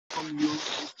welcome you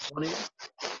this morning,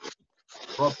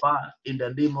 proper in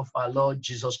the name of our Lord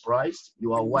Jesus Christ.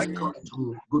 You are welcome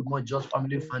to Good Morning Just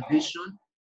Family Foundation,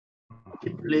 a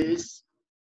place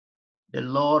the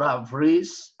Lord have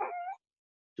raised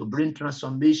to bring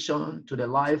transformation to the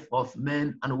life of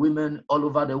men and women all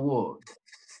over the world.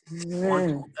 I want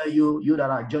to tell you, you that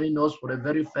are joining us for the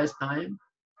very first time,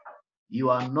 you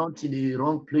are not in the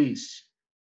wrong place.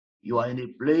 You are in a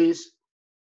place,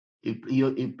 a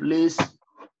place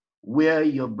where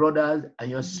your brothers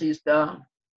and your sister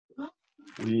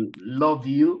will love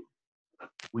you.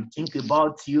 We think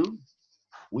about you.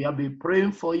 We have been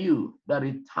praying for you that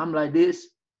in time like this,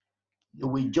 you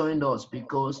will join us,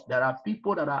 because there are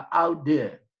people that are out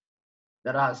there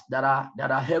that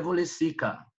are heavenly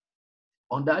seeker.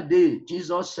 On that day,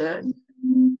 Jesus said,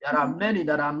 there are many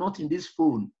that are not in this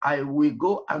food. I will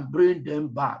go and bring them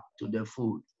back to the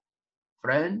food.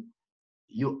 Friend,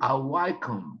 you are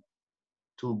welcome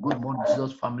to Good Morning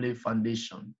Jesus Family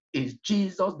Foundation. It's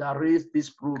Jesus that raised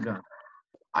this program.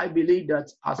 I believe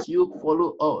that as you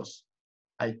follow us,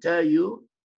 I tell you,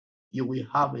 you will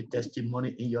have a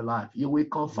testimony in your life. You will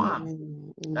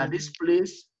confirm that this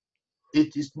place,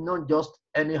 it is not just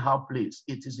anyhow place.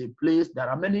 It is a place. There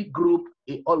are many groups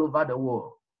all over the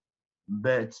world,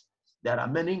 but there are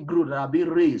many groups that are being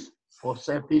raised for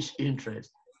selfish interest.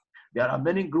 There are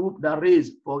many groups that are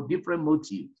raised for different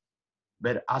motives.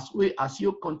 But as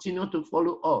you continue to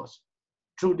follow us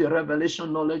through the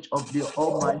revelation knowledge of the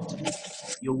Almighty,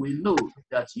 you will know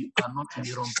that you are not in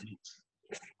the wrong place.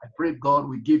 I pray God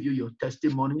will give you your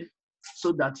testimony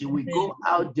so that you will go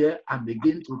out there and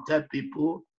begin to tell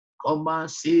people, come and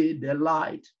see the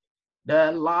light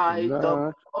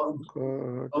of God.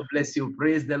 God bless you.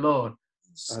 Praise the Lord.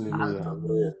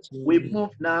 Hallelujah. We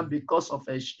move now because of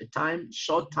a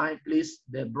short time, please.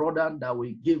 The brother that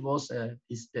will give us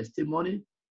his testimony,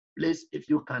 please, if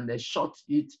you can short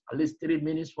it at least 3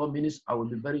 minutes, 4 minutes, I will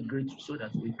be very grateful so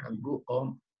that we can go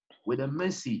on with a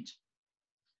message.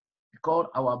 Called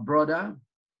our brother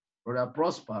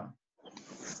Prosper.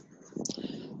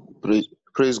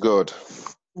 Praise God.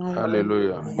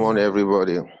 Hallelujah. Good morning,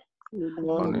 everybody. Good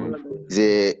morning.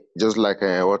 Just like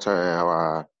what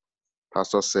our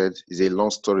pastor said, it's a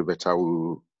long story, but I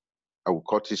will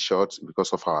cut it short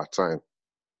because of our time.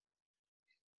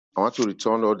 I want to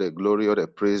return all the glory, all the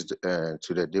praise to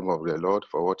the name of the Lord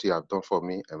for what He has done for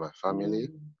me and my family.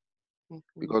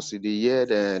 Because in the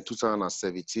year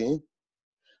 2017,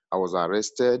 I was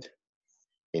arrested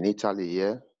in Italy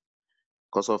here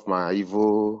because of my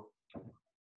evil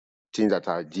things that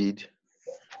I did.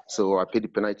 So I paid the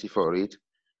penalty for it.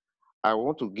 I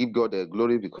want to give God the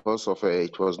glory because of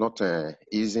it was not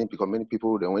easy, because many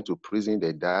people, they went to prison,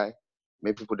 they die.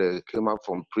 Many people, they came out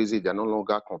from prison, they're no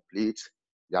longer complete.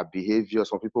 Their behavior,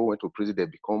 some people went to prison, they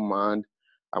become mad.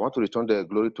 I want to return the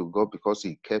glory to God because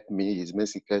He kept me, His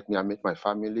mercy kept me. I met my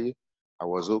family. I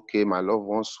was okay. My loved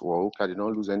ones were okay. I did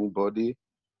not lose anybody.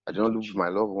 I did not lose my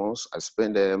loved ones. I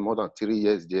spent more than 3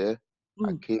 years there.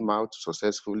 I came out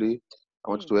successfully. I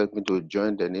want to help me to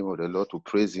join the name of the Lord, to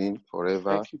praise Him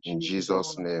forever in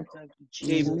Jesus' name.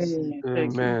 Amen.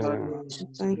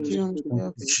 Thank you.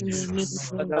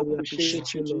 Father, we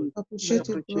appreciate you, Lord. We appreciate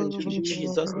you,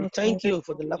 Jesus. We thank you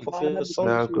for the life of your son.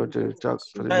 Now go to talk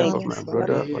for the life of my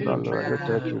brother, for the Lord. I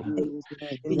thank you.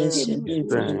 Bless you. And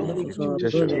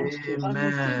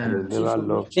the never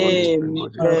love God.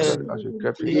 Amen. As you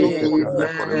kept it, you kept it there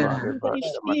forever and ever.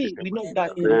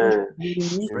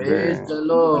 Praise Amen. the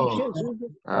Lord.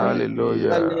 Hallelujah.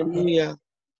 Hallelujah.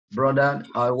 Brother,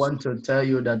 I want to tell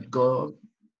you that God,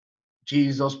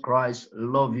 Jesus Christ,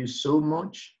 love you so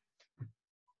much.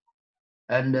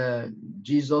 And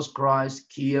Jesus Christ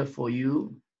care for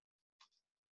you.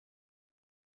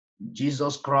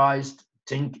 Jesus Christ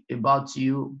think about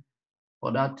you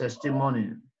for that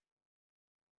testimony.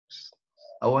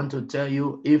 I want to tell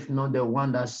you, if not the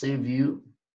one that saved you,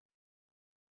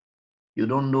 you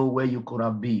don't know where you could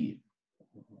have been.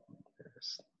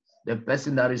 The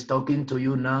person that is talking to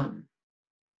you now,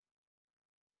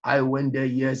 I went there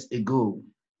years ago.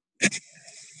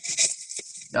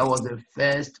 That was the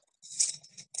first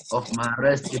of my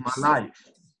arrest in my life.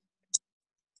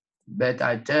 But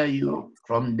I tell you,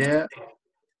 from there,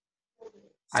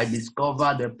 I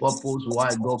discovered the purpose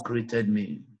why God created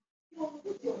me.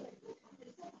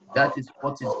 That is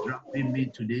what is driving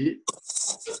me today.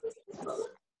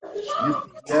 You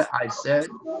hear I said,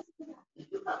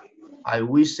 I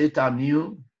wish Satan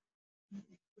knew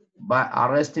by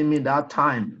arresting me that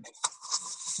time,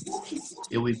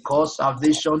 it will cause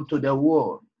salvation to the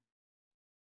world.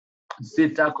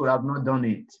 Satan could have not done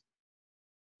it.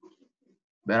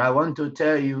 But I want to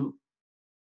tell you,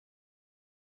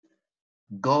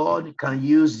 God can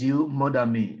use you more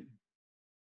than me.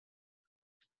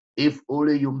 If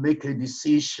only you make a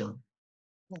decision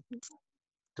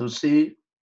to say,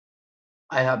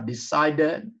 I have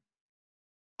decided,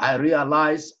 I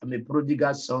realize I'm a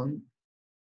prodigal son,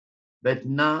 but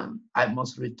now I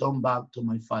must return back to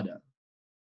my father.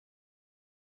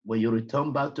 When you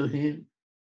return back to him,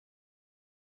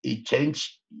 he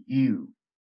change you,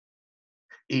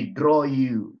 he draw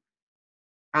you,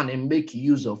 and he make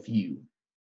use of you.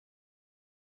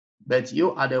 But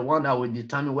you are the one that will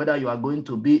determine whether you are going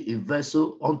to be a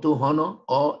vessel unto honor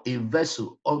or a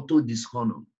vessel unto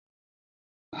dishonor.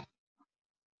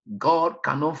 God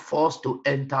cannot force to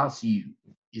enter you.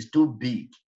 It's too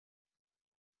big.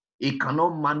 He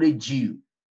cannot manage you.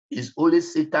 It's only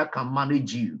Satan can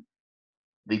manage you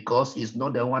because he's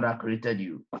not the one that created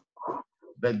you.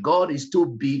 But God is too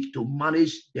big to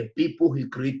manage the people he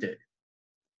created.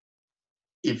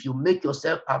 If you make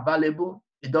yourself available,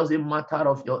 it doesn't matter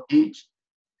of your age.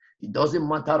 It doesn't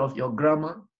matter of your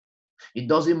grammar. It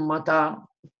doesn't matter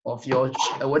of your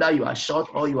whether you are short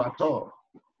or you are tall.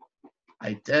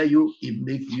 I tell you, he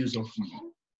makes use of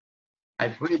you. I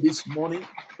pray this morning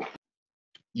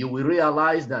you will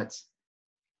realize that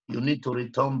you need to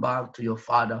return back to your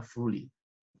Father fully.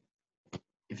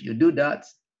 If you do that,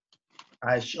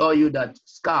 I assure you that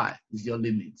sky is your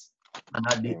limit. And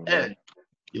at the end,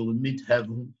 you will meet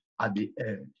heaven at the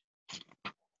end.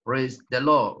 Praise the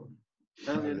Lord.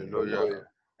 Hallelujah.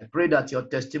 I pray that your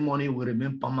testimony will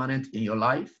remain permanent in your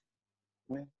life.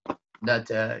 That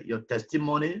your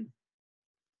testimony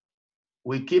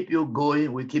will keep you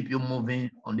going, will keep you moving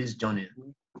on this journey.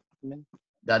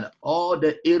 That all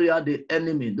the area, the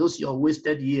enemy, those your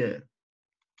wasted year,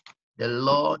 the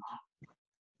Lord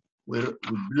will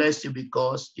bless you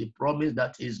because he promised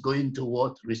that he's going to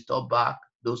what? Restore back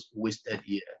those wasted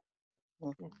years.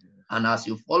 And as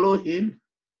you follow him,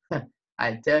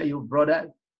 I tell you,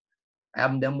 brother, I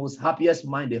am the most happiest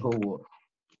man in the whole world.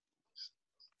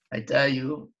 I tell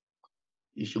you,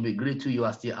 you should be grateful you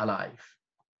are still alive.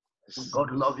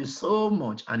 God loves you so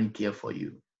much and he cares for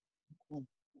you.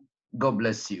 God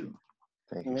bless you.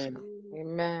 Thank you, sir.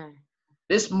 Amen.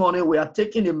 This morning we are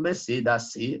taking a message that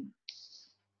says,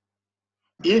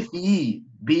 if ye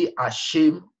be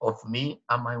ashamed of me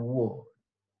and my word,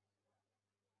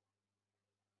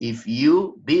 if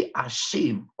you be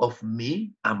ashamed of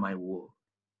me and my word.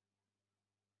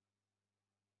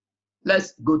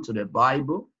 Let's go to the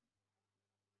Bible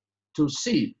to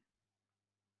see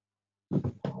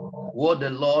what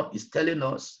the Lord is telling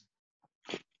us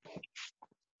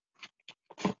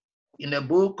in the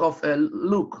book of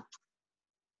Luke,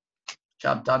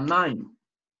 chapter 9.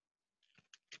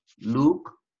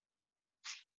 Luke,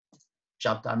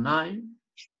 chapter 9.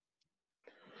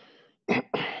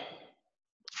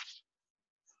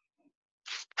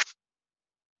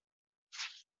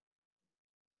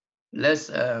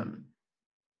 Let's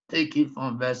take it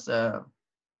from verse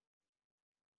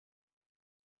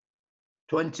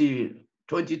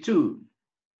 22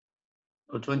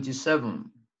 or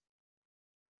 27.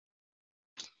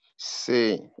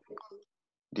 Say,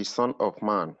 the Son of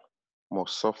Man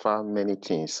must suffer many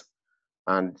things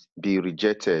and be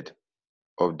rejected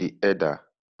of the elder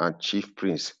and chief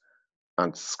prince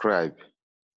and scribe,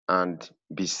 and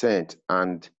be sent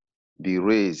and be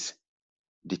raised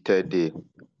the third day.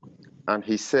 And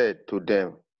he said to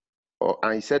them,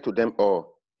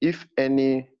 all, if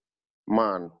any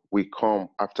man will come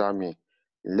after me,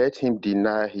 let him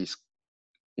deny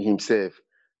himself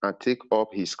and take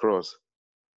up his cross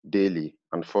daily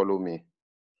and follow me.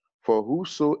 For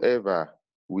whosoever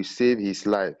will save his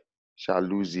life shall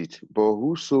lose it, but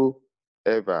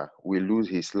whosoever will lose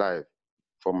his life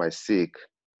for my sake,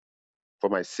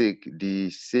 the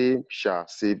same shall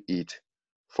save it.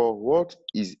 For what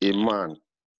is a man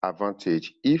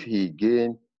advantage if he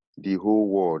gain the whole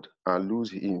world and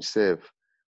lose himself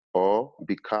or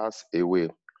be cast away?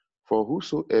 For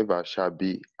whosoever shall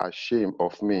be ashamed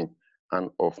of me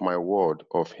and of my word,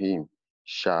 of him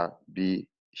shall the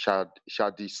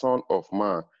Son of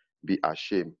Man be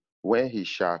ashamed when he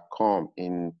shall come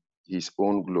in his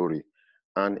own glory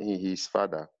and in his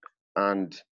Father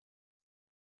and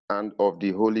of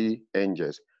the holy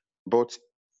angels. But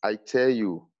I tell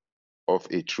you of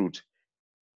a truth,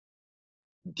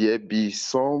 there be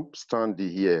some standing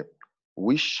here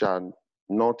which shall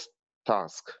not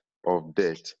task of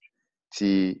death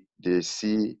till they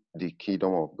see the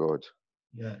kingdom of God.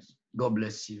 Yes, God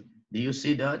bless you. Do you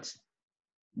see that?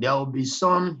 There will be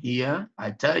some here,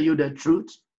 I tell you the truth,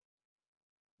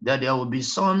 that there will be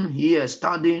some here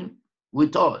standing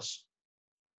with us.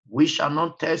 We shall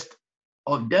not taste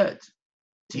of death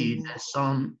till the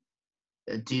Son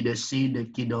until they see the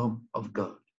kingdom of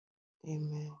God.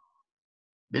 Amen.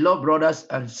 Beloved brothers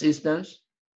and sisters,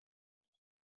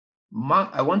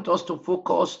 I want us to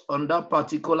focus on that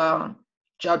particular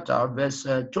chapter, verse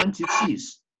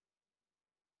 26.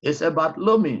 It's about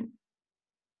Bartholomew.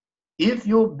 If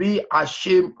you be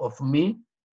ashamed of me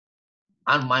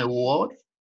and my word,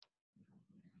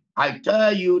 I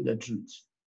tell you the truth,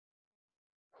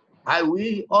 I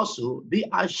will also be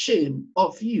ashamed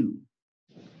of you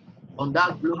on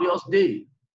that glorious day.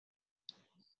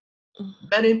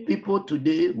 Many people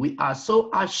today, we are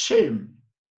so ashamed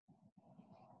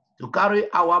to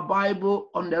carry our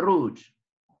Bible on the road.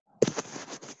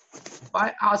 If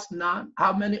I ask now,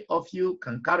 how many of you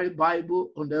can carry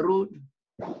Bible on the road?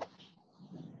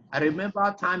 I remember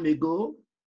a time ago,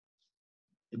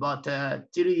 about 3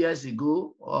 years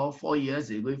ago or 4 years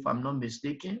ago, if I'm not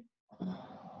mistaken,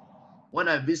 when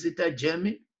I visited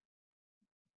Germany,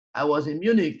 I was in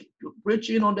Munich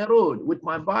preaching on the road with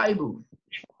my Bible.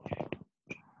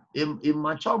 A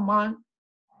mature man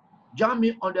jammed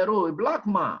me on the road. A black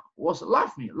man was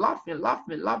laughing.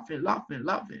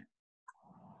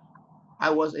 I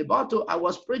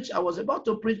was about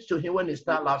to preach to him when he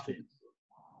started laughing.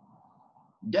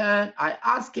 Then I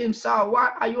asked him, sir,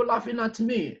 why are you laughing at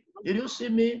me? Did you see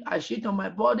me? I shit on my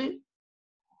body.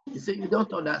 He said, you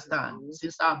don't understand.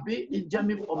 Since I've been in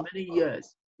Germany for many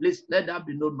years, please let there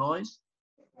be no noise.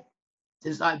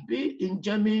 Since I've been in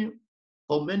Germany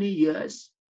for many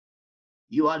years,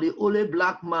 you are the only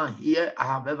black man here I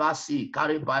have ever seen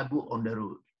carry Bible on the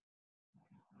road.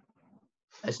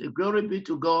 I say, glory be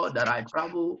to God that I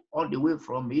travel all the way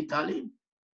from Italy,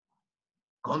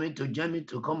 coming to Germany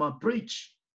to come and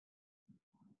preach.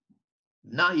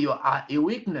 Now you are a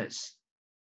witness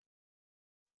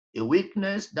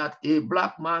that a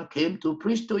black man came to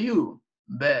preach to you.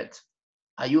 But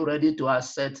are you ready to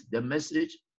accept the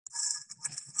message?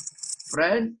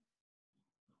 Friend,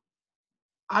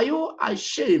 are you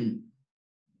ashamed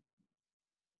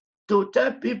to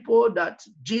tell people that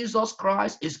Jesus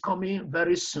Christ is coming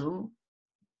very soon?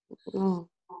 No.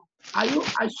 Are you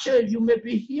ashamed? You may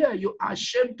be here. You are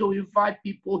ashamed to invite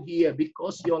people here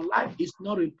because your life is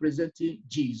not representing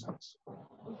Jesus.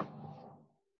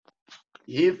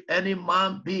 If any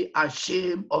man be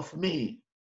ashamed of me,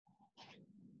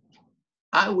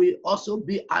 I will also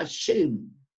be ashamed.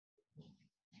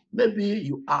 Maybe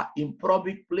you are in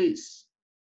public place.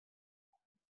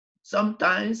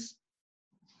 Sometimes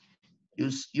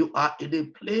you are in a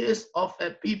place of a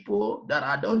people that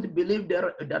I don't believe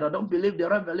the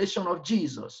revelation of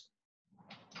Jesus.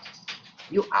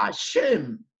 You are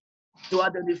ashamed to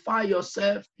identify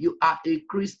yourself. You are a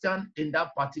Christian in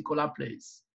that particular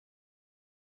place.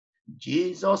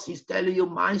 Jesus is telling you,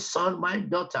 my son, my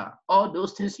daughter, all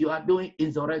those things you are doing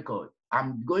is on record.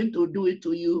 I'm going to do it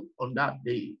to you on that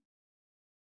day.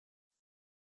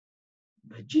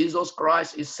 But Jesus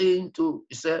Christ is saying to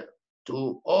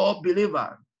all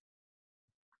believers,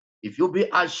 if you be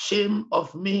ashamed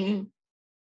of me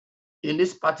in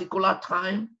this particular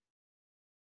time,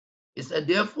 he said,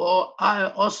 therefore,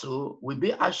 I also will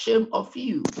be ashamed of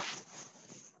you.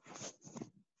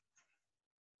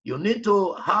 You need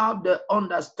to have the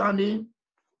understanding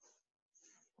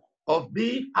of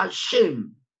being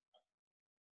ashamed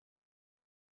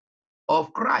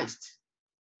of Christ.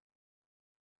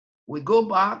 We go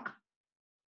back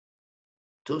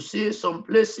to see some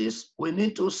places we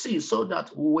need to see so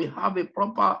that we have a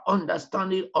proper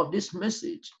understanding of this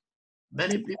message.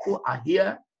 Many people are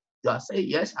here. You are saying,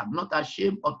 yes, I'm not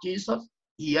ashamed of Jesus.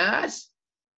 Yes.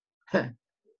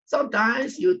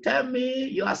 Sometimes you tell me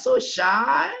you are so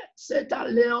shy.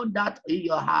 Satan lay on that in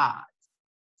your heart.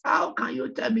 How can you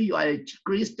tell me you are a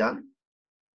Christian?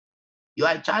 You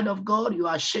are a child of God. You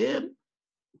are ashamed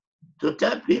to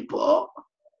tell people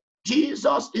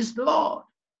Jesus is Lord.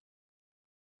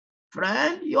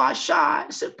 Friend, you are shy.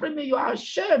 Simply, you are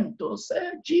ashamed to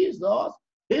say Jesus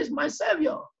is my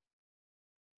Savior.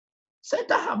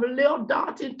 Satan have laid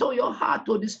that into your heart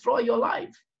to destroy your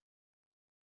life.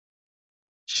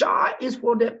 Shy is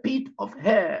for the pit of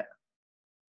hell.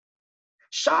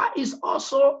 Shy is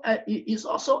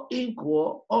also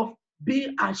equal of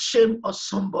being ashamed of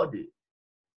somebody.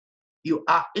 You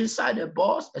are inside the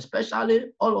bus,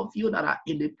 especially all of you that are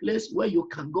in the place where you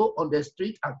can go on the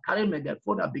street and carry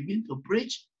megaphone and begin to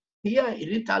preach. Here in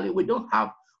Italy, we don't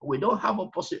have a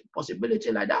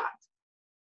possibility like that.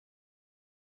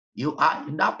 You are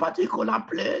in that particular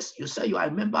place. You say you are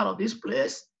a member of this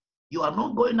place. You are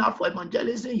not going out for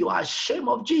evangelism. You are ashamed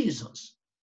of Jesus.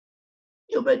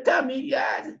 You may tell me,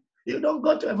 yes, you don't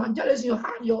go to evangelism. You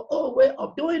have your own way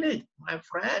of doing it, my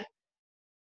friend.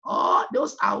 Oh,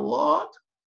 those are what?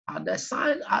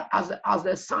 as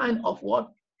the sign of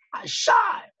what? A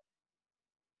shy.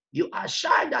 You are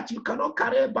shy that you cannot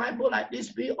carry a Bible like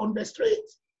this, be on the street,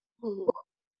 or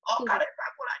carry a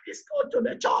Bible like this, go to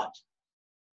the church.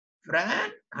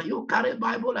 Friend, can you carry a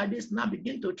Bible like this now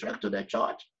begin to trek to the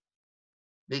church?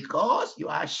 Because you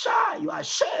are shy, you are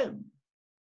ashamed.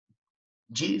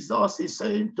 Jesus is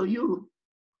saying to you,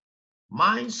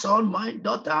 my son, my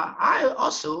daughter, I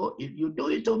also, if you do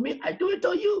it to me, I do it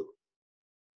to you.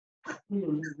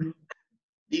 Do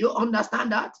you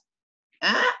understand that?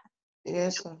 Eh?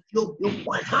 Yes, sir. You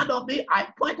point hand on me, I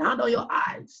point hand on your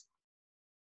eyes.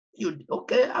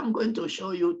 Okay, I'm going to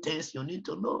show you things you need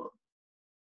to know.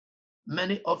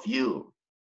 Many of you,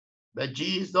 but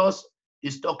Jesus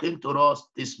is talking to us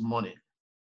this morning.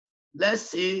 Let's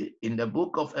see in the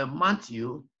book of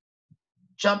Matthew,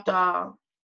 chapter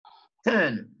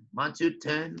 10, Matthew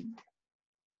 10,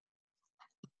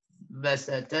 verse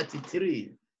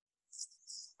 33.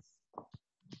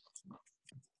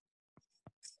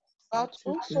 But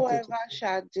whosoever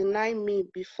shall deny me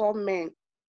before men,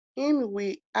 him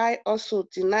will I also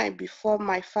deny before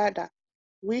my Father,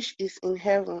 which is in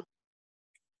heaven.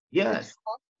 Yes.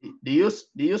 Do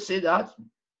you see that?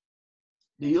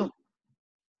 Do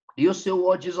you see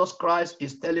what Jesus Christ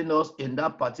is telling us in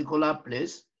that particular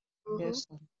place? Yes,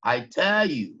 sir. I tell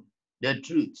you the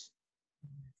truth,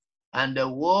 and the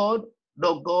word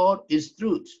of God is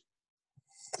truth.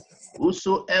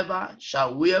 Whosoever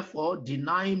shall wherefore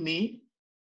deny me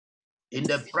in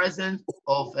the presence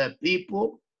of a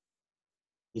people,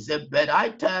 he said, but I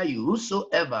tell you,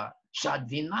 whosoever shall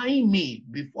deny me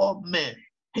before men,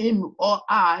 him or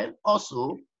I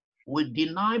also will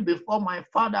deny before my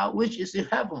Father which is in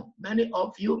heaven. Many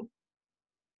of you,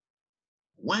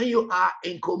 when you are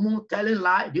in commune telling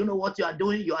lie, do you know what you are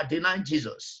doing? You are denying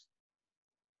Jesus.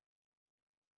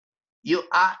 You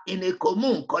are in a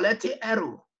commune collecting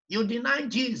error. You deny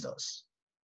Jesus.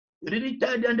 You didn't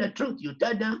tell them the truth. You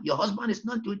tell them your husband is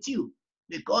not with you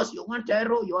because you want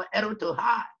error, your error to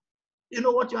hide. You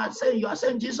know what you are saying? You are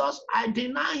saying, Jesus, I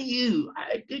deny you.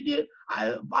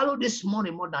 I value this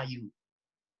money more than you.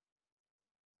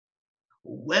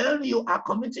 When you are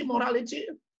committing morality,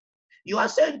 you are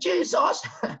saying, Jesus,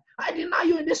 I deny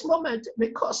you in this moment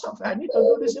because of I need to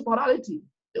do this immorality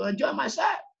to enjoy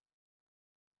myself.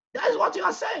 That is what you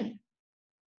are saying.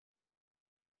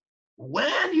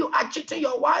 When you are cheating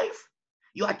your wife,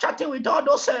 you are chatting with all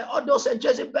those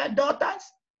Jezebel daughters.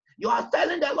 You are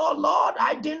telling the Lord, Lord,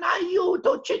 I deny you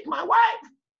to cheat my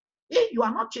wife. You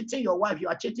are not cheating your wife, you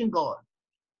are cheating God.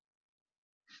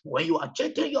 When you are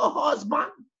cheating your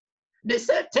husband, the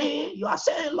same thing, you are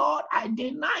saying, Lord, I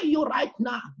deny you right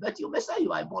now, but you may say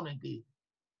you are born again.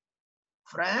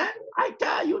 Friend, I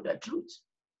tell you the truth.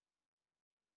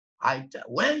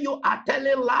 When you are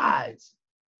telling lies,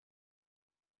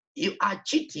 you are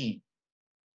cheating.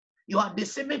 You are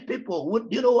deceiving people.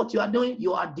 You know what you are doing?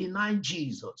 You are denying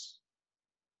Jesus.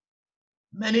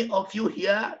 Many of you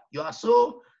here, you are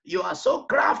so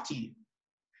crafty.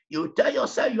 You tell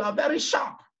yourself you are very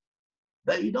sharp,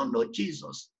 but you don't know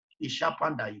Jesus is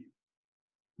sharper than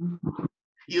you.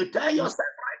 You tell yourself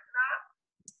right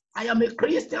now, I am a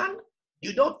Christian.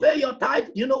 You don't pay your tithe.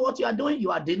 You know what you are doing?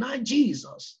 You are denying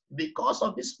Jesus. Because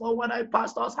of these forward-eye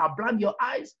pastors have blinded your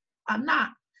eyes. And now,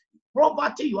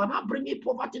 poverty, you are not bringing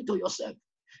poverty to yourself.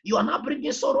 You are not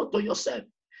bringing sorrow to yourself.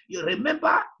 You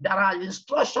remember there are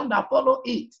instructions that follow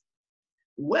it.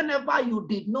 Whenever you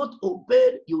did not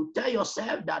obey, you tell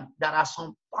yourself that there are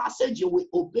some passages you will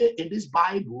obey in this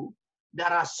Bible. There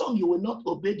are some you will not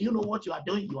obey. Do you know what you are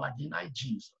doing? You are denying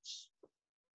Jesus.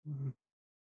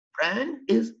 Friend,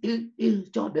 is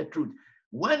just the truth.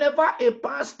 Whenever a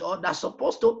pastor that's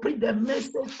supposed to preach the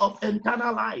message of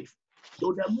eternal life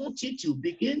to the multitude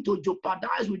begin to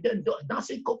jeopardize with them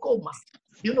dancing kokoma,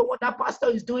 you know what that pastor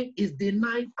is doing? Is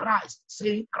denying Christ,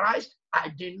 saying, Christ,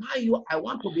 I deny you, I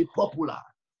want to be popular.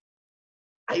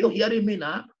 Are you hearing me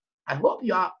now? I hope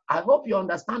you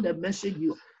understand the message.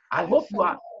 I hope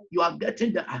you are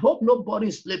getting the. I hope nobody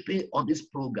is sleeping on this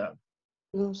program.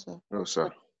 No, sir. No, sir.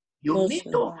 You need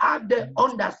to have the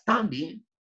understanding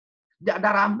that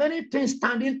there are many things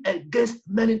standing against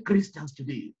many Christians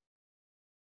today.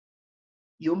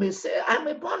 You may say, I'm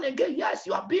a born again. Yes,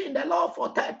 you have been in the Lord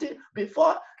for 30.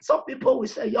 Before, some people will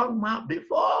say, young man,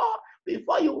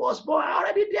 before you was born,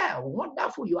 already there.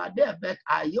 Wonderful, you are there. But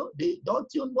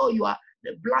don't you know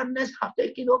the blindness have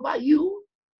taken over you?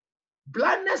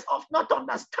 Blindness of not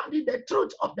understanding the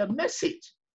truth of the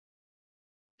message.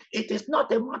 It is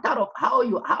not a matter of how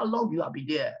long you have been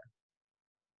there.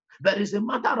 But it's a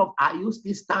matter of, are you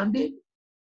still standing?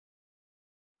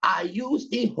 Are you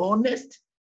still honest?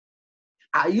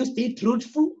 Are you still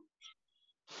truthful?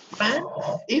 Friend,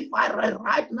 if I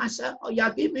write myself, oh,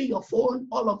 yeah, give me your phone,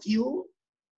 all of you,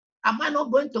 am I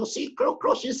not going to see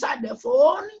cockroach inside the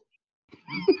phone?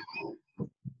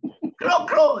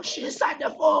 Cockroach inside the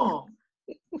phone.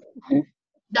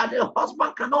 That the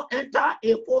husband cannot enter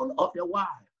a phone of the wife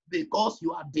because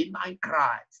you are denying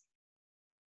Christ.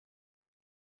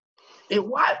 A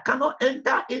wife cannot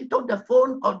enter into the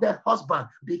phone of the husband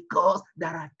because there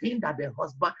are things that the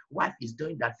wife is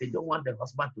doing that they don't want the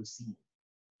husband to see.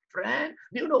 Friend,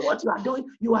 do you know what you are doing?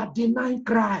 You are denying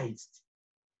Christ.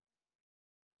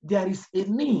 There is a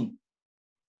need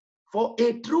for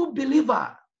a true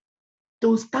believer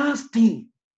to stand still.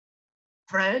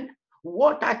 Friend,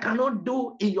 what I cannot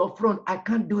do in your front, I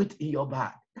can't do it in your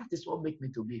back. That is what makes me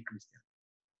to be a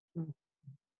Christian.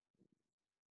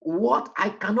 What I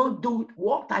cannot do,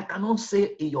 what I cannot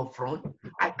say in your front,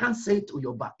 I can't say it to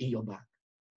your back, in your back.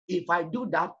 If I do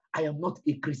that, I am not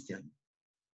a Christian.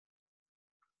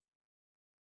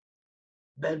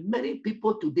 But many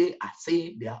people today are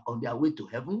saying they are on their way to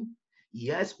heaven.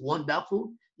 Yes,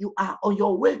 wonderful. You are on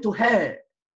your way to hell.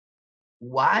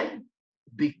 Why?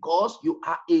 Because you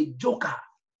are a joker.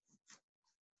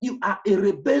 You are a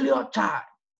rebellious child.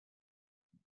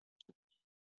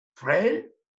 Friend,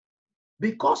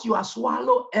 because you are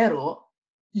swallow error,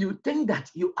 you think that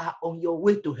you are on your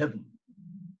way to heaven.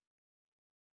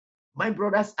 My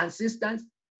brothers and sisters,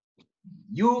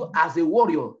 you as a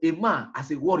warrior, a man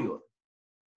as a warrior,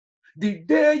 the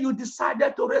day you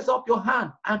decided to raise up your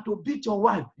hand and to beat your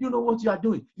wife, you know what you are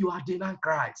doing? You are denying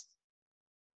Christ.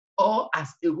 Or as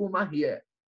a woman here,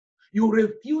 you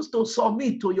refuse to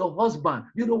submit to your husband.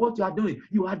 You know what you are doing?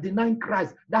 You are denying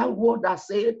Christ. That word that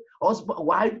said, husband,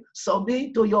 wife,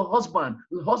 submit to your husband.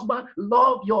 Husband,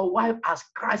 love your wife as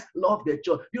Christ loved the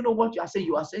church. You know what you are saying?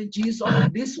 You are saying, Jesus,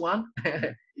 this one,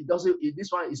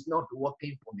 this one is not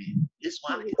working for me. This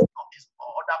one is not, it's for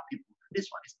other people. This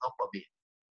one is not for me.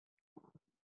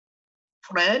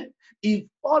 Friend, if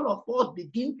all of us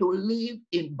begin to live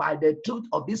by the truth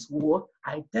of this word,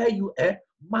 I tell you,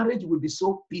 marriage will be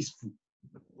so peaceful.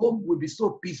 Home will be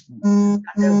so peaceful.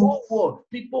 The whole world,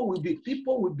 people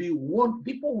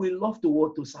will love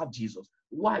to serve Jesus.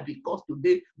 Why? Because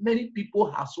today many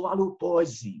people have swallowed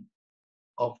poison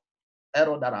of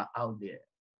error that are out there.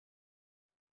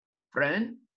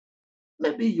 Friend,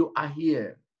 maybe you are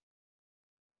here.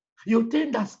 You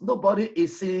think that nobody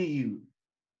is seeing you.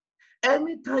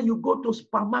 Anytime you go to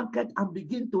supermarket and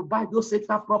begin to buy those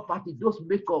extra property, those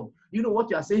makeup, you know what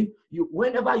you are saying?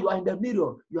 Whenever you are in the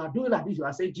mirror, you are doing like this. You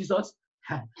are saying, Jesus,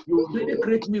 you didn't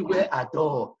create me well at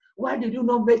all. Why did you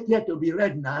not make hair to be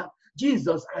red now?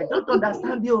 Jesus, I don't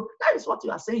understand you. That is what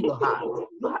you are saying in your heart.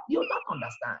 You don't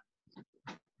understand.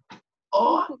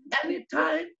 Or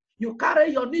anytime you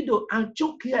carry your needle and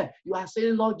choke here, you are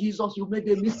saying, Lord Jesus, you made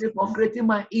a mistake for creating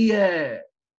my ear.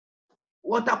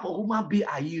 What type of human being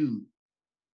are you?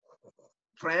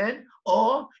 Friend,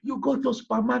 or you go to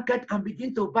supermarket and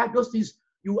begin to buy those things.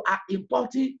 You are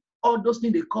importing all those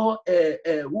things they call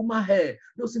woman hair,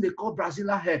 those things they call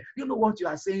Brazilian hair. You know what you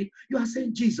are saying? You are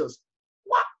saying, Jesus,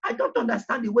 what? I don't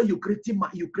understand the way you create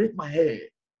my hair.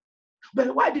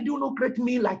 But why did you not create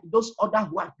me like those other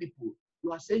white people?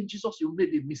 You are saying, Jesus, you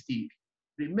made a mistake.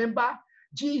 Remember,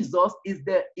 Jesus is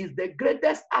the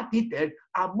greatest architect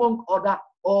among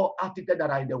all architects that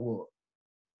are in the world.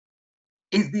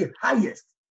 Is the highest.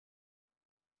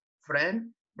 Friend,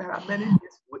 there are many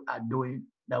things we are doing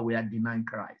that we are denying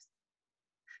Christ.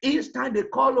 Each time they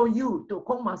call on you to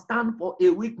come and stand for a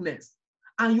witness,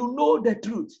 and you know the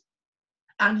truth,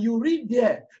 and you read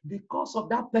there, because of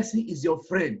that person is your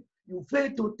friend, you fail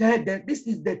to tell them this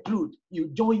is the truth. You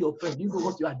join your friend. You know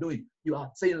what you are doing? You are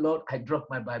saying, Lord, I dropped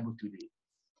my Bible today.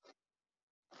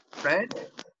 Friend,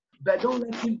 but don't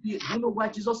let him be. You know why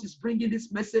Jesus is bringing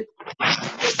this message?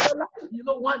 You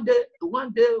know, one day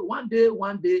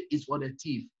is for the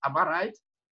thief. Am I right?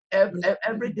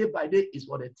 Every day by day is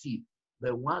for the thief.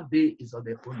 But one day is on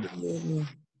the only.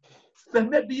 But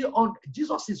maybe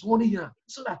Jesus is warning you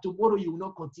so that tomorrow you will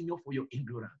not continue for your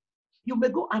ignorance. You may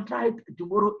go and try it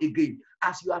tomorrow again.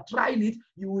 As you are trying it,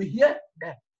 you will hear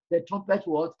the trumpet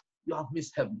word, you have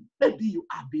missed heaven. Maybe you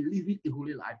are believing a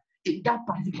holy life in that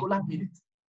particular minute.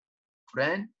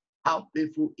 Friend, how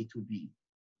painful it will be.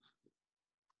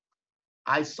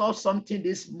 I saw something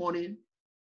this morning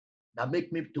that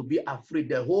make me to be afraid.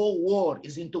 The whole world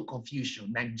is into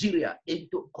confusion. Nigeria,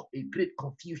 into a great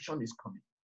confusion is coming.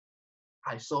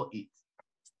 I saw it.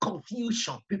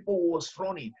 Confusion. People was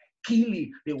running,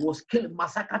 killing. They was killing,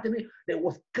 massacring. They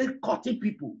was cutting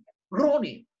people,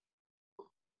 running.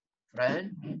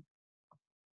 Friend,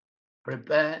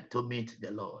 prepare to meet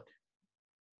the Lord.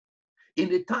 In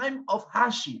the time of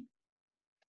hardship,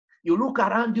 you look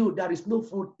around you, there is no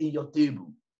food in your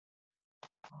table.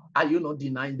 Are you not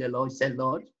denying the Lord? Say,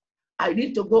 Lord, I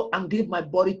need to go and give my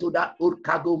body to that old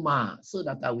cargo man so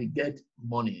that I will get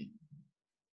money.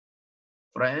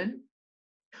 Friend,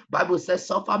 Bible says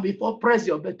suffer before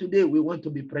pressure, but today we want to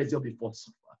be pressure before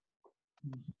suffer.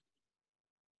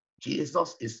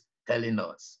 Jesus is telling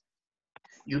us.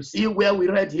 You see where we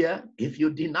read here? If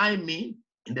you deny me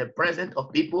in the presence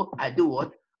of people, I do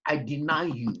what? I deny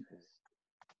you.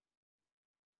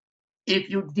 If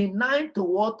you deny to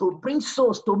what? To bring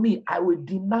souls to me, I will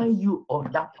deny you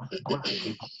on that particular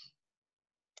day.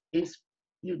 If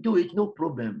you do it, no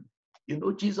problem. You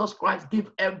know, Jesus Christ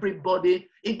gave everybody,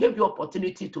 he gave you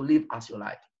opportunity to live as you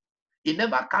like. He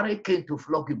never carried Cain to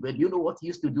flog you, but you know what he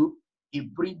used to do? He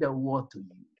bring the word to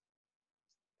you.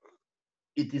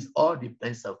 It is all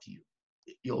depends of you.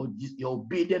 Your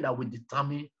obedience that will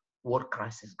determine what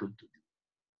Christ is going to do.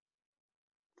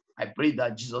 I pray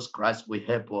that Jesus Christ will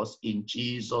help us in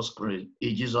Jesus'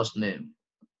 name.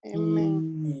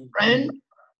 Amen. Friend,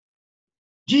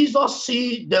 Jesus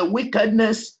see the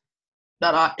wickedness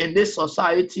that are in this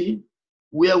society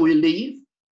where we live,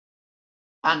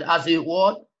 and as a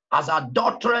word, as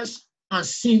adulterous and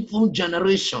sinful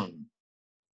generation.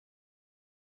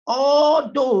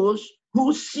 All those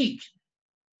who seek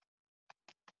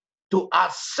to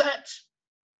accept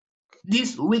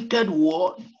this wicked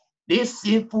world, this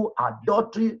sinful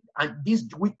adultery, and this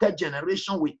wicked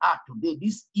generation we are today,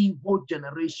 this evil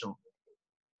generation,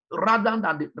 rather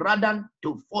than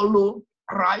to follow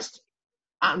Christ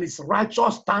and his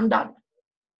righteous standard,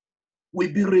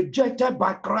 will be rejected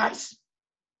by Christ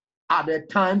at the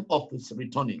time of his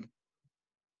returning.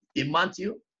 In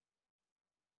Matthew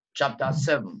chapter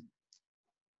 7,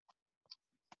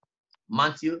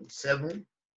 Matthew 7,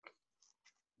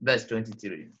 verse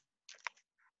 23.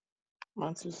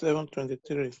 Matthew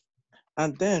 7:23.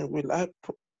 And then will I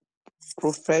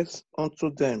profess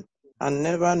unto them, I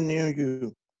never knew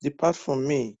you. Depart from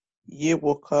me, ye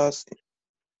workers,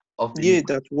 ye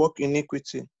that work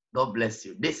iniquity. God bless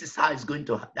you. This is how it's going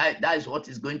to, that is what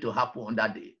is going to happen on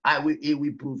that day. He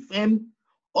will proclaim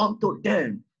unto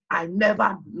them, I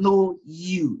never know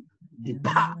you.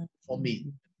 Depart from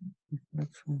me,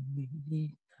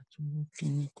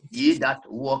 ye that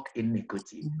walk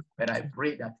iniquity. But I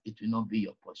pray that it will not be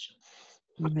your portion.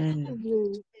 Amen.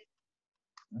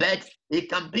 But it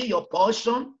can be your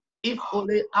portion if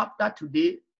only after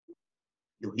today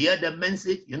you hear the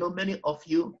message. You know, many of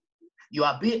you, you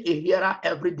are being a hearer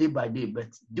every day by day, but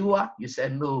doer, you say,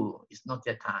 no, it's not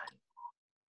your time.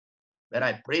 But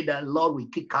I pray that Lord will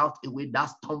kick out away that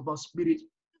stubborn spirit,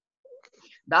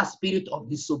 that spirit of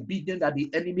disobedience that the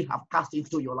enemy have cast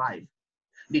into your life.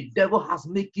 The devil has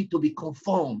made you to be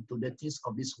conformed to the things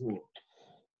of this world.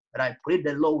 But I pray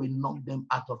the Lord will knock them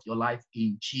out of your life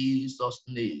in Jesus'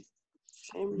 name.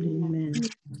 Amen.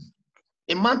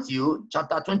 In Matthew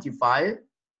chapter 25,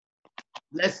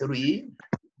 let's read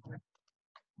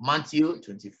Matthew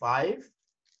 25,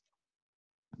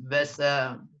 verse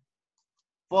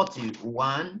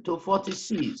 41 to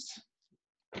 46.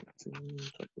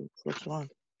 41.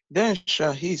 Then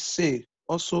shall he say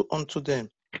also unto them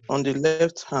on the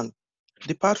left hand,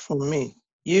 Depart from me,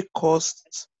 ye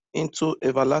cursed, into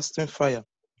everlasting fire,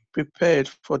 prepared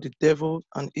for the devil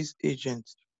and his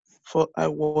agents. For I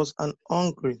was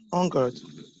hungered,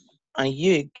 and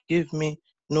ye gave me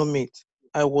no meat.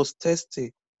 I was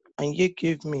thirsty, and ye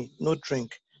gave me no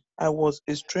drink. I was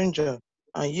a stranger,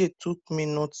 and ye took me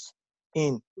not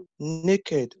in.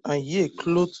 Naked, and ye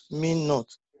clothed me not.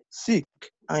 Sick,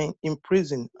 and in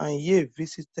prison, and ye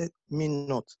visited me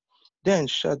not. Then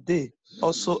shall they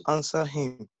also answer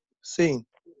him, saying,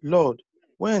 Lord,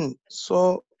 when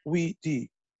saw we thee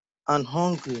and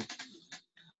hungry,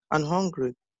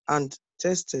 and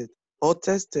tested, or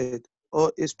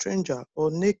a stranger, or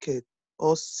naked,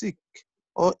 or sick,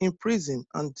 or in prison,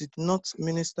 and did not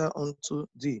minister unto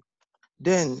thee?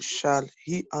 Then shall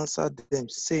he answer them,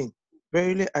 saying,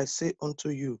 Verily I say unto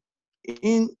you,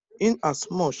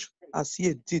 inasmuch as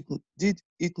ye did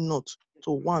it not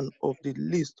to one of the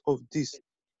least of these,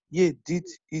 ye did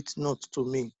it not to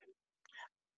me.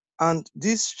 And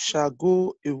this shall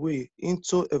go away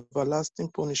into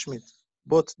everlasting punishment,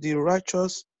 but the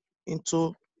righteous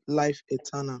into life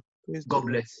eternal. Praise God the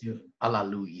Lord. bless you.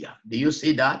 Hallelujah. Do you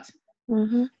see that?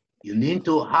 Mm-hmm. You need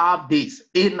to have this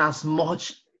in as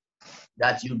much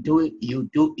that you do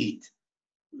it.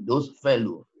 Those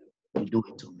fellow, you do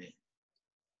it to me.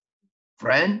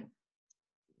 Friend,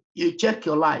 you check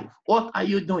your life. What are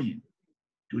you doing?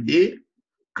 Today,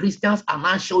 Christians are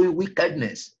not showing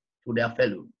wickedness to their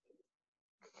fellow.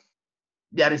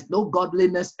 There is no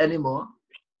godliness anymore.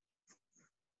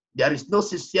 There is no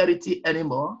sincerity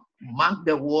anymore. Mark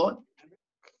the word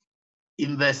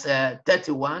in verse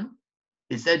 31.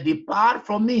 He said, depart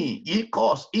from me, ye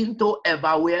cause into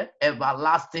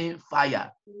everlasting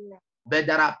fire. Yeah. But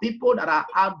there are people that are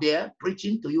out there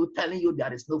preaching to you, telling you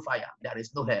there is no fire, there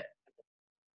is no hell.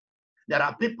 There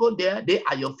are people there, they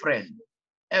are your friend.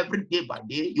 Every day by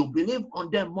day, you believe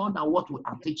on them more than what we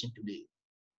are teaching today.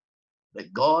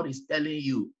 But God is telling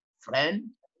you, friend,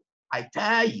 I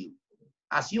tell you,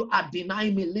 as you are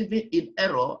denying me living in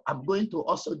error, I'm going to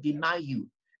also deny you.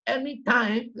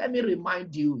 Anytime, let me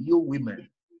remind you, you women,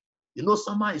 you know,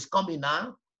 summer is coming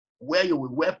now, where you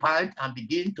will wear pants and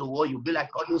begin to wear, you'll be like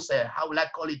all those, how will I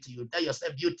call it? You tell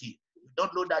yourself beauty. You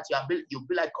don't know that you'll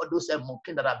be like all those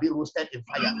monkeys that are being roasted in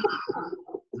fire.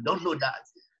 You don't know that.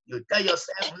 You tell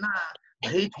yourself, nah, the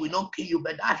heat will not kill you,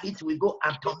 but that heat will go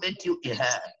and torment you in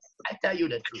hell. I tell you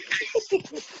the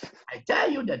truth. I tell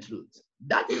you the truth.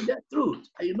 That is the truth.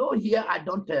 You know, here I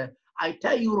don't, I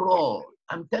tell you raw.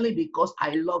 I'm telling you because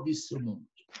I love you so much.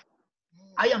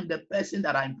 I am the person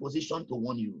that I'm in position to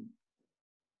warn you.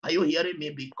 Are you hearing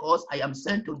me? Because I am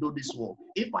sent to do this work.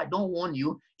 If I don't warn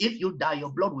you, if you die,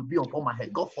 your blood will be upon my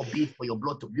head. God forbid for your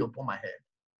blood to be upon my head.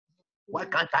 Why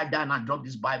can't I die and drop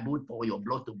this Bible for your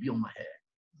blood to be on my head?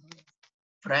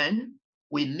 Friend,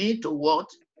 we need to what?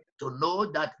 To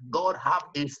know that God have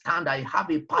a standard, have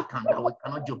a pattern that we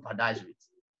cannot jeopardize with.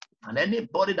 And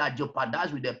anybody that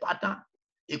jeopardizes with the pattern,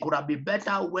 it could have been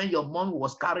better when your mom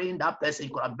was carrying that person.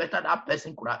 It could have better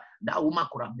that woman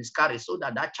could have miscarried so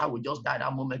that that child would just die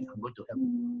that moment and go to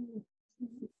heaven.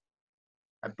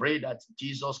 I pray that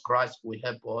Jesus Christ will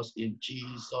help us in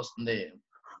Jesus' name.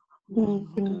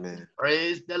 Amen.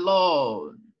 Praise the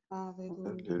Lord.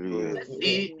 Hallelujah. Let's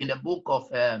see in the book of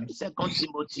 2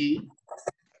 Timothy,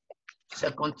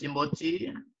 2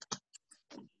 Timothy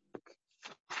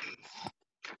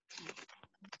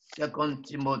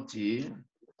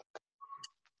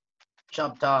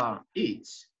chapter 8.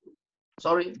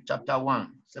 Sorry, chapter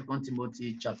 1. 2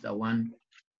 Timothy chapter 1,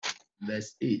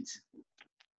 verse 8.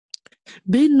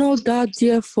 Be not thou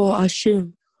therefore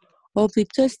ashamed of the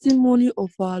testimony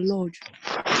of our Lord,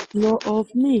 nor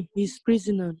of me his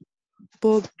prisoner,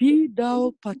 but be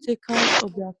thou partakers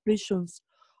of the afflictions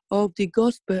of the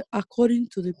gospel according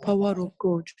to the power of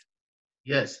God.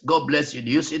 Yes, God bless you.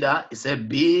 Do you see that? It said,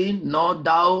 be not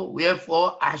thou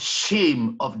wherefore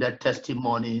ashamed of the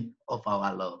testimony of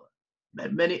our Lord.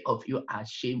 But many of you are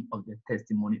ashamed of the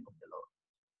testimony of the Lord.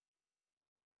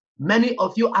 Many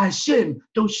of you are ashamed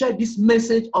to share this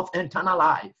message of eternal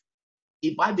life.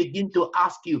 If I begin to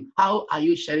ask you, how are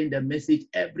you sharing the message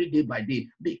every day by day?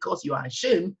 Because you are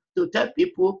ashamed to tell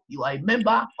people you are a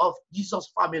member of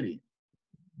Jesus' family.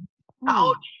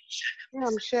 How do you share the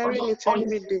I'm message? sharing it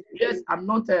every day. Yes, I'm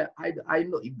not, I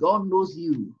know, God knows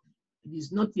you. It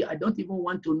is not, I don't even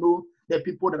want to know the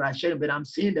people that are sharing, but I'm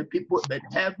seeing the people, but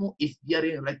heaven is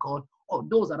bearing record of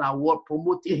those that are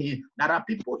promoting him. There are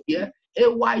people here,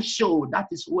 AY show, that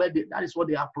is what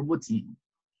they are promoting.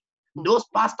 Those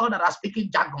pastors that are speaking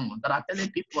jargon, that are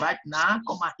telling people right now,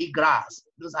 come and eat grass.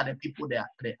 Those are the people they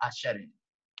are sharing.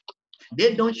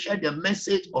 They don't share the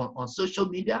message on social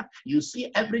media. You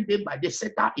see every day by the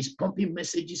Satan is pumping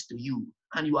messages to you,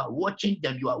 and you are watching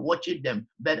them.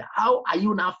 But how are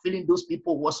you now feeling those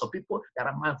people? WhatsApp people that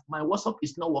are my WhatsApp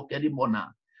is not working anymore now.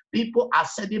 People are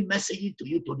sending messages to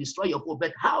you to destroy your hope.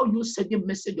 But how you sending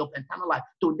message of eternal life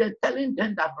to them, telling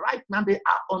them that right now they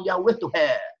are on their way to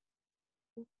hell?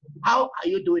 How are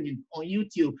you doing it on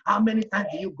YouTube? How many times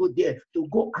do you go there to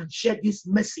go and share this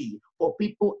message for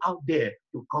people out there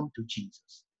to come to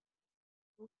Jesus?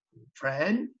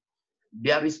 Friend,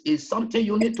 there is something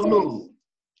you need to know,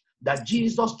 that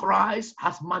Jesus Christ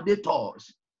has mandated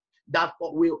us that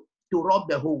will to rob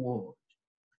the whole world,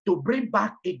 to bring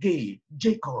back again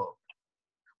Jacob.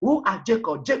 Who are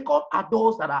Jacob? Jacob are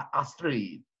those that are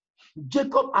astray.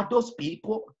 Jacob are those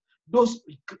people, those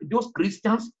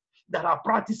Christians that are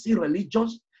practicing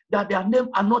religions, that their names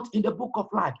are not in the book of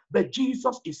life. But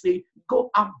Jesus is saying, go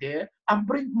out there and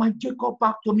bring my Jacob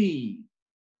back to me.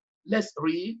 Let's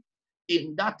read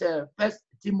in that 2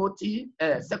 Timothy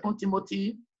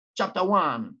chapter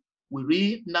 1. We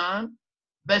read now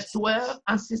verse 12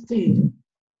 and 16.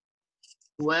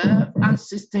 12 and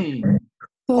 16.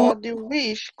 For the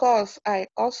which cause I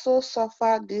also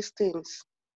suffer these things.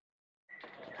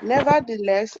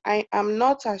 Nevertheless, I am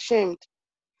not ashamed,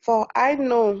 for I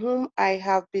know whom I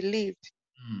have believed,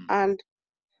 and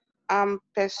am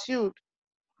persuaded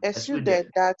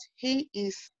that he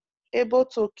is able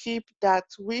to keep that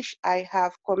which I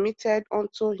have committed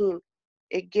unto him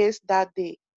against that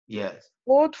day. Yes.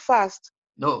 Hold fast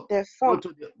No. The Go form.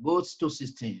 to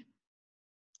 16.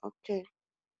 Okay.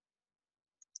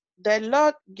 The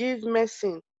Lord give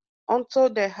mercy unto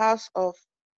the house of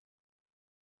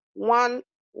one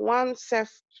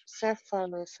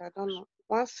Sepharus. I don't know.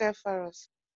 One Sepharus.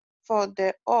 For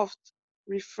the oft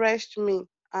refreshed me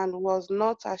and was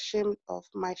not ashamed of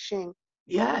my shame.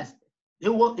 Yes. He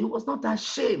was not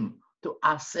ashamed to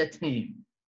accept him.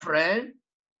 Friend,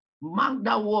 mark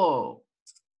that word.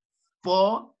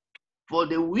 For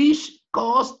the which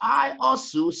cause I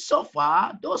also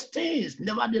suffer those things.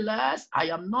 Nevertheless, I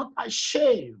am not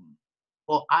ashamed,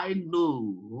 for I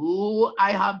know who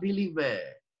I have believed.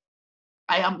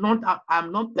 I'm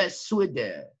not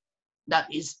persuaded that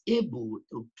is able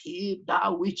to keep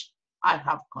that which I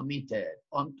have committed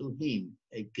unto him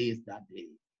against that day.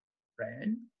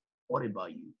 Friend, what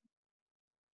about you?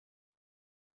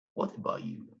 What about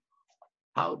you?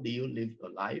 How do you live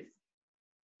your life?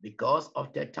 Because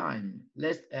of the time,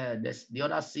 the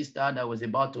other sister that was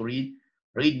about to read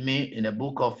me in the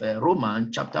book of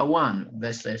Romans chapter 1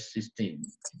 verses 16.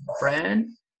 Friend,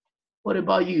 what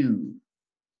about you?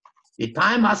 The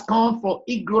time has come for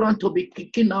ignorance to be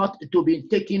kicking out, to be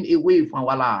taken away from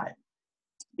our life.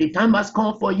 The time has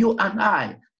come for you and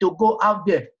I to go out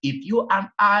there. If you and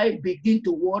I begin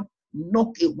to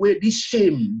knock away this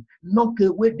shame, knock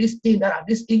away this thing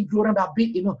this ignorance that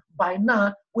be, by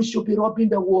now we should be robbing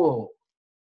the world.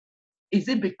 Is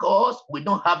it because we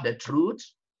don't have the truth?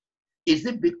 Is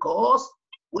it because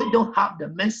we don't have the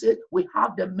message? We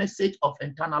have the message of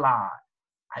eternal life.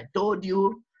 I told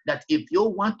you that if you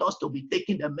want us to be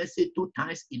taking the message 2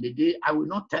 times in a day, I will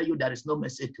not tell you there is no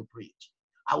message to preach.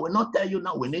 I will not tell you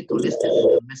now we need to listen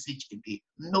to the message again.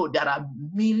 No, there are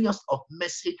millions of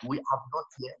messages we have not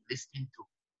yet listened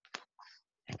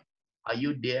to. Are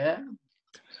you there?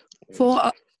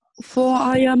 For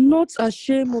I am not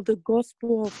ashamed of the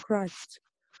gospel of Christ,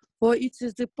 for it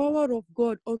is the power of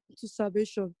God unto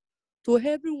salvation to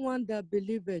everyone that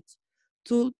believeth,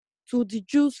 to the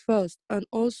Jews first, and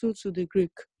also to the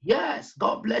Greek. Yes,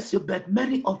 God bless you, but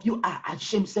many of you are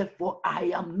ashamed, for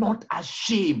I am not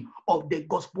ashamed of the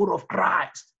gospel of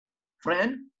Christ.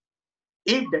 Friend,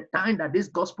 if the time that this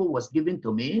gospel was given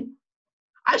to me,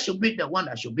 I should be the one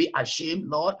that should be ashamed,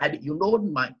 Lord. You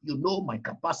know my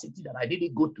capacity, that I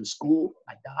didn't go to school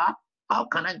like that. How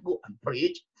can I go and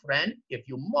preach? Friend, if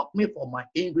you mock me for my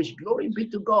English, glory be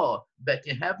to God. But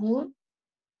in heaven,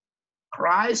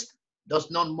 Christ does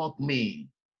not mock me.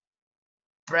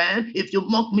 Friend, if you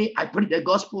mock me, I preach the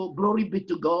gospel, glory be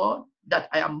to God, that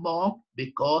I am mocked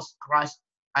because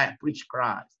I preach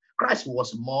Christ. Christ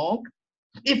was mocked.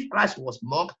 If Christ was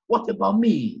mocked, what about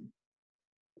me?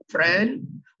 Friend,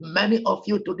 many of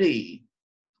you today,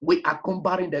 we are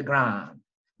comparing the ground.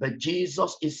 But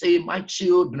Jesus is saying, my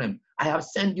children, I have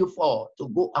sent you forth to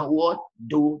go and what?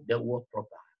 Do the work proper.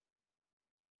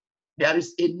 There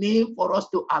is a name for us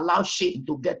to allow shame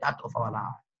to get out of our life.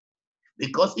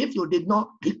 Because if you did not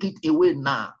kick it away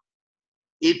now,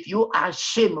 if you are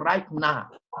ashamed right now,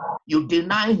 you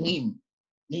deny him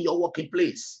in your working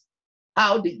place.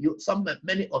 How did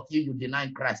many of you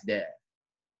deny Christ there?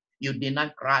 You deny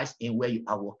Christ in where you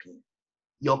are working.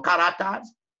 Your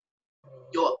characters,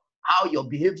 how your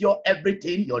behavior,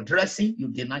 everything, your dressing, you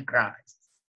deny Christ.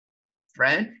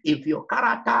 Friend, if your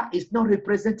character is not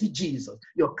representing Jesus,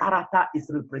 your character is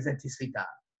representing Satan.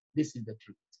 This is the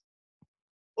truth.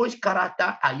 Which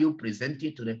character are you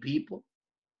presenting to the people?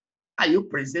 Are you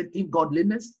presenting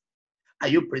godliness? Are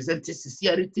you presenting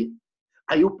sincerity?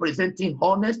 Are you presenting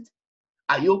honest?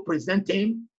 Are you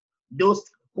presenting those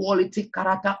quality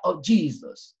character of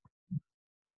Jesus?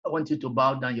 I want you to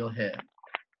bow down your head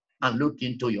and look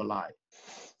into your life.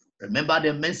 Remember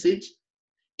the message.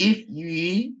 If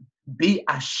ye be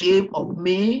ashamed of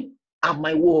me and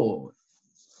my word,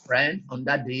 friend, on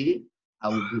that day, I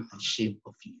will be ashamed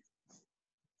of you.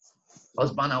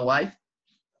 Husband and wife,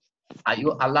 are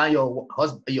you allowing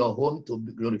your home to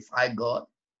glorify God?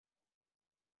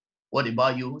 What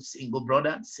about you, single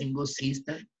brother, single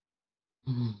sister?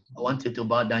 I want you to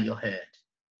bow down your head.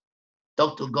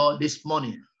 Talk to God this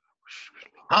morning.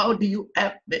 How do you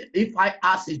help me? If I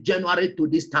ask it's January to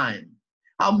this time,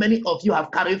 how many of you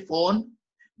have carried phone?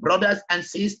 Brothers and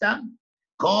sisters,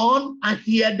 come and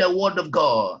hear the word of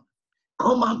God.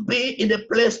 Come and be in the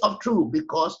place of truth,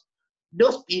 because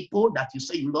those people that you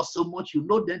say you love so much, you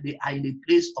know that they are in a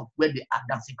place of where they are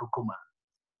dancing kokoma.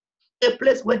 A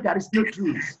place where there is no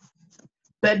truth.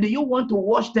 But do you want to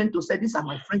watch them to say, these are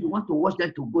my friends, you want to watch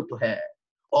them to go to hell?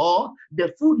 Or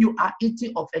the food you are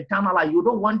eating of eternal life, you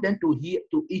don't want them to eat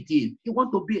it. You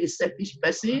want to be a selfish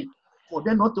person for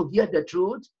them not to hear the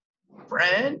truth?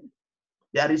 Friend,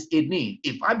 there is a need.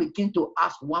 If I begin to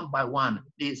ask one by one,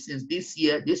 since this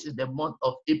year, this is the month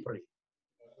of April,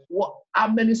 how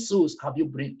many souls have you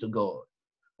bring to God?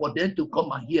 For them to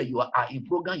come and hear, you are in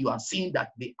program, you are seeing that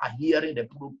they are hearing the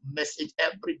message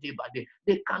every day by day.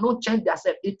 They cannot change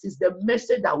themselves. It is the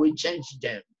message that will change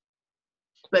them.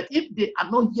 But if they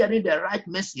are not hearing the right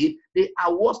message, they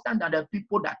are worse than the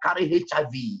people that carry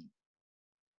HIV.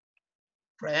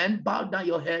 Friend, bow down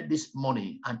your head this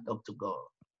morning and talk to God.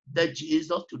 That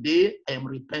Jesus, today I am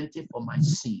repenting for my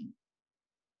sin.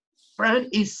 Friend,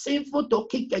 it's sinful to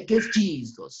kick against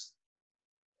Jesus.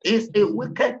 It's a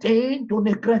wicked thing to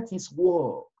neglect his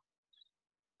word.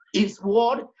 His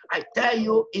word, I tell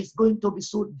you, is going to be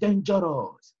so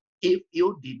dangerous if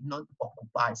you did not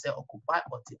occupy. Say, occupy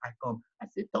until I come. I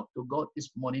say, talk to God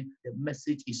this morning. The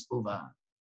message is over.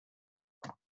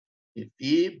 If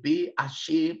he be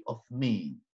ashamed of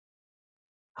me,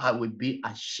 I will be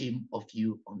ashamed of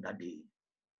you on that day.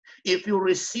 If you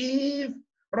receive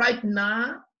right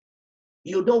now,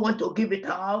 you don't want to give it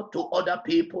out to other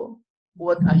people,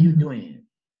 what are you doing?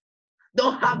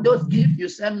 Don't have those gifts. You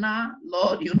say, nah,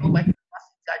 Lord, you know my capacity.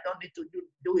 I don't need to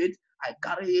do it. I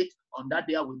carry it. On that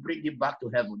day, I will bring it back to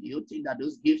heaven. Do you think that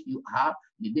those gifts you have,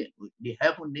 the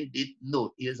heaven need it?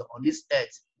 No, it is on this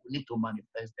earth. We need to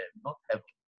manifest them, not heaven.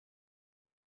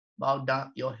 Bow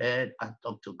down your head and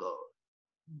talk to God.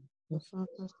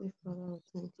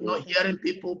 Not hearing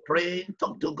people praying,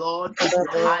 talk to God. Keep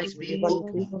your eyes being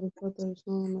open.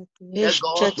 Let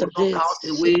God to knock out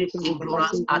away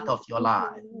ignorance out of your life.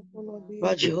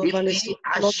 If you be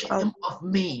ashamed of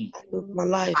me,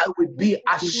 I will be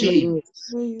ashamed.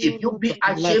 If you be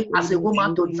ashamed as a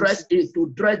woman to dress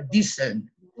decent,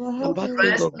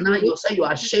 dress now, you say you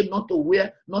are ashamed not to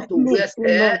wear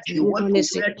skirt, you want to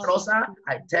wear trouser.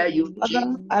 I tell you,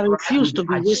 Jesus I refuse to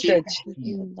be wasted. of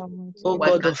you. O Why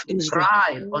God can't of you Israel,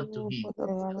 cry unto him?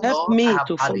 help Lord, I me have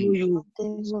to had follow it. you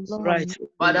right.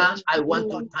 Father, I want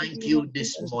to thank you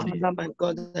this morning. Father, my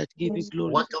God, that give you I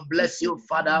glory. want to bless you,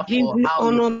 Father, Give for you how you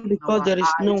honor open because our there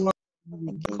is no eyes. one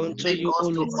unto Make you, O us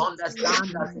to Lord.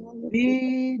 understand that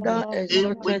Be thou if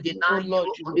we exalted, O deny Lord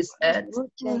you on Jehovah. this earth,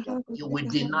 you will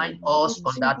deny us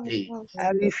on that day. I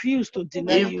refuse to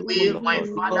deny If you, O we, Lord, my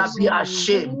Father, because be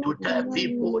ashamed to tell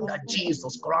people that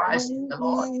Jesus Christ is the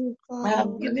Lord, I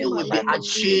have given you my will be life unto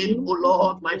ashamed, you. O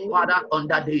Lord, my Father, on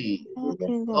that day.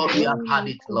 Lord, we have had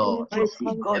it, Lord.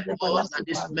 Mighty God, Help us that everlasting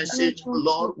this Father. message, O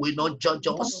Lord, will not judge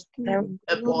us. Help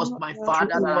Help us, my you,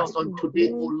 Father, O that Lord. as on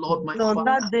today, O Lord, my On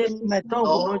Father, that day, my tongue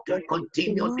will Lord, not we judge you.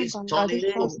 continue this That journey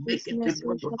day, of making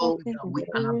people to know that we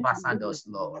are ambassadors,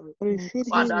 Lord.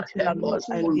 Father, that help Lord, us,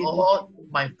 I O give you. Lord,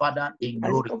 my Father, in I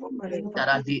glory, cover my that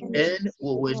at the end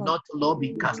we will not, Lord,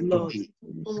 be cast Lord, away.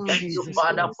 Thank you, Jesus.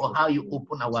 Father, for how you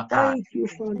open our eyes. Thank you,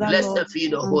 Father, Lord. Blessed be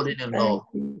the holy name, Lord.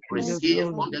 Thank you for your Receive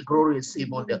glory. on the glory,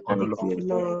 receive on the honor, Thank you,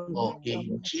 Lord. Lord. For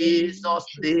in Jesus'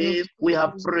 name we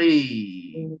have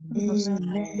prayed.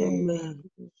 Amen.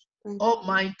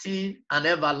 Almighty and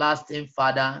everlasting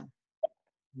Father,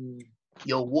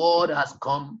 your word has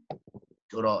come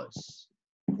to us.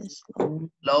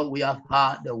 Lord, we have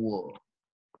heard the word.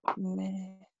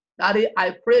 Daddy,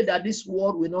 I pray that this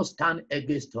word will not stand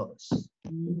against us.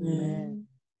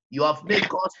 You have made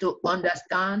us to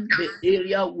understand the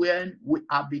area where we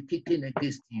are be kicking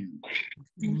against you.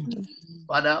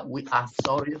 Father, we are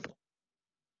sorry.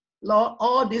 Lord,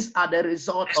 all these are the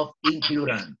result of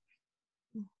ignorance.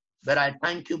 But I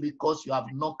thank you because you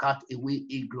have knocked out away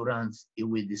ignorance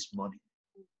away this morning.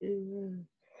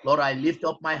 Lord, I lift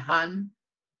up my hand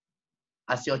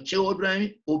as your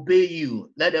children obey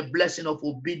you. Let the blessing of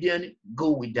obedience go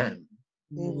with them.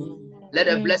 Let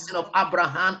the blessing of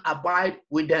Abraham abide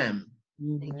with them.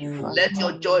 Let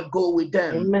your joy go with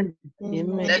them. Amen.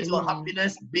 Amen. Let your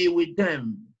happiness be with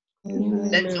them.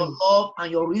 Let your Amen. love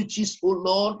and your riches, O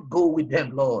Lord, go with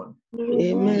them, Lord. In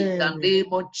the Amen. name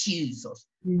of Jesus.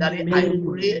 That I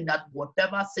pray that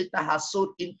whatever Satan has sowed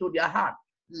into their heart,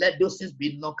 let those things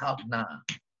be knocked out now.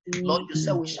 Lord, you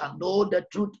said we shall know the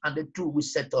truth, and the truth will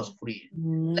set us free.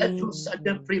 Let truth set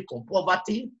them free from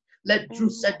poverty. Let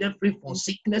truth set them free from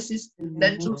sicknesses.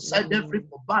 Let truth set them free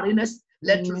from barrenness.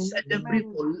 Let truth set them free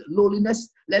from lowliness.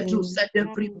 Let truth set them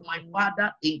free from my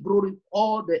Father in glory.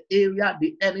 All the area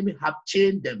the enemy have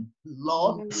chained them.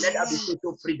 Lord, let there be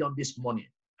total freedom this morning.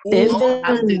 Lord,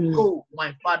 as they go,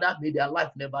 my Father, may their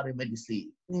life never remain the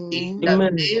same. In the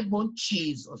Amen. name of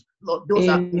Jesus, Lord, those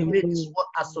are obeyed this Amen. word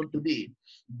as on today.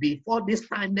 Before this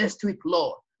time next week,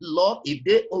 Lord, if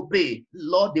they obey,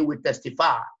 Lord, they will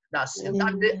testify that since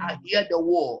that day I hear the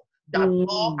word, that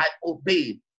Lord, I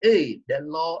obey. Hey, the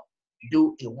Lord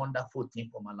do a wonderful thing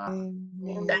for my life.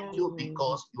 Amen. Thank you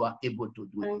because you are able to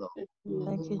do it, Lord.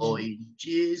 Thank you, Oh, in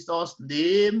Jesus'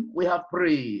 name we have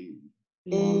prayed.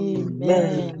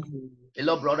 Amen.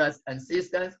 Hello, brothers and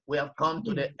sisters. We have come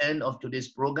to the end of today's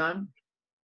program.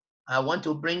 I want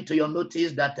to bring to your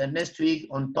notice that next week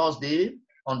on Thursday,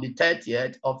 on the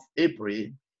 30th of April,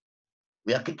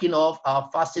 we are kicking off our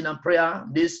fasting and prayer.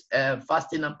 This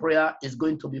fasting and prayer is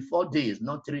going to be 4 days,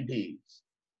 not 3 days.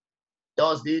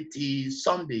 Thursday till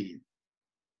Sunday.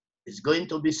 It's going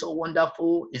to be so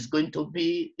wonderful. It's going to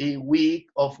be a week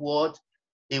of what?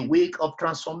 A week of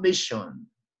transformation.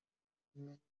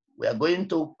 We are going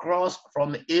to cross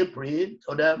from April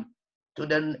to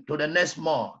the next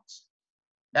month.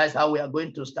 That's how we are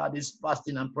going to start this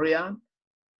fasting and prayer.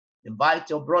 Invite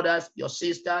your brothers, your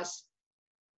sisters,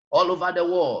 all over the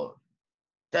world.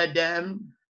 Tell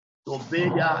them to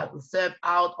bail themselves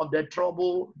out of the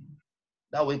trouble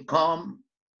that will come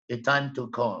a time to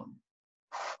come.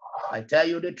 I tell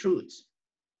you the truth.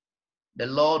 The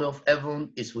Lord of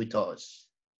heaven is with us.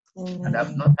 And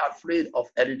I'm not afraid of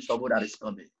any trouble that is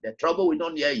coming. The trouble will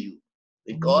not near you.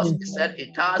 Because he said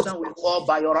 1,000 will fall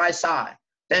by your right side,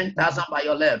 10,000 by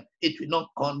your left. It will not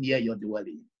come near your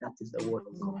dwelling. That is the word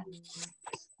of God.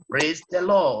 Praise the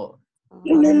Lord.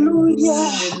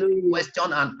 Hallelujah.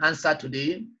 Question and answer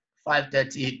today,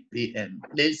 5:30 p.m.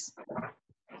 Please,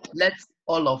 let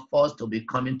all of us to be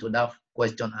coming to that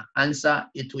question and answer.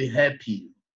 It will help you.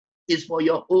 It's for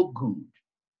your own good.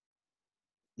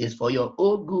 It's for your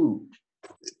own good.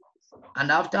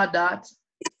 And after that,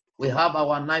 we have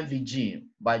our night vigil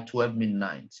by 12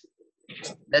 midnight.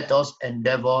 Let us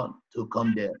endeavor to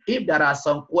come there. If there are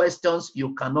some questions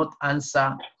you cannot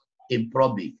answer in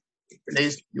public,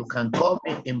 please, you can call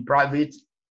me in private.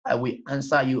 I will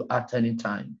answer you at any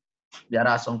time. There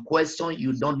are some questions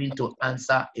you don't need to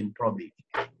answer in public.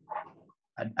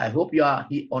 I hope you are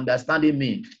understanding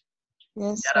me.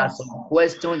 Yes, There are sir. some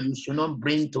questions you should not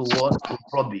bring to what? To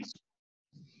public.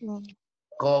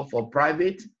 Call for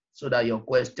private so that your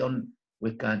question,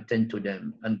 we can attend to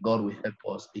them, and God will help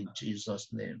us in Jesus'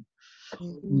 name.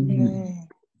 Amen.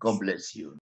 God bless you.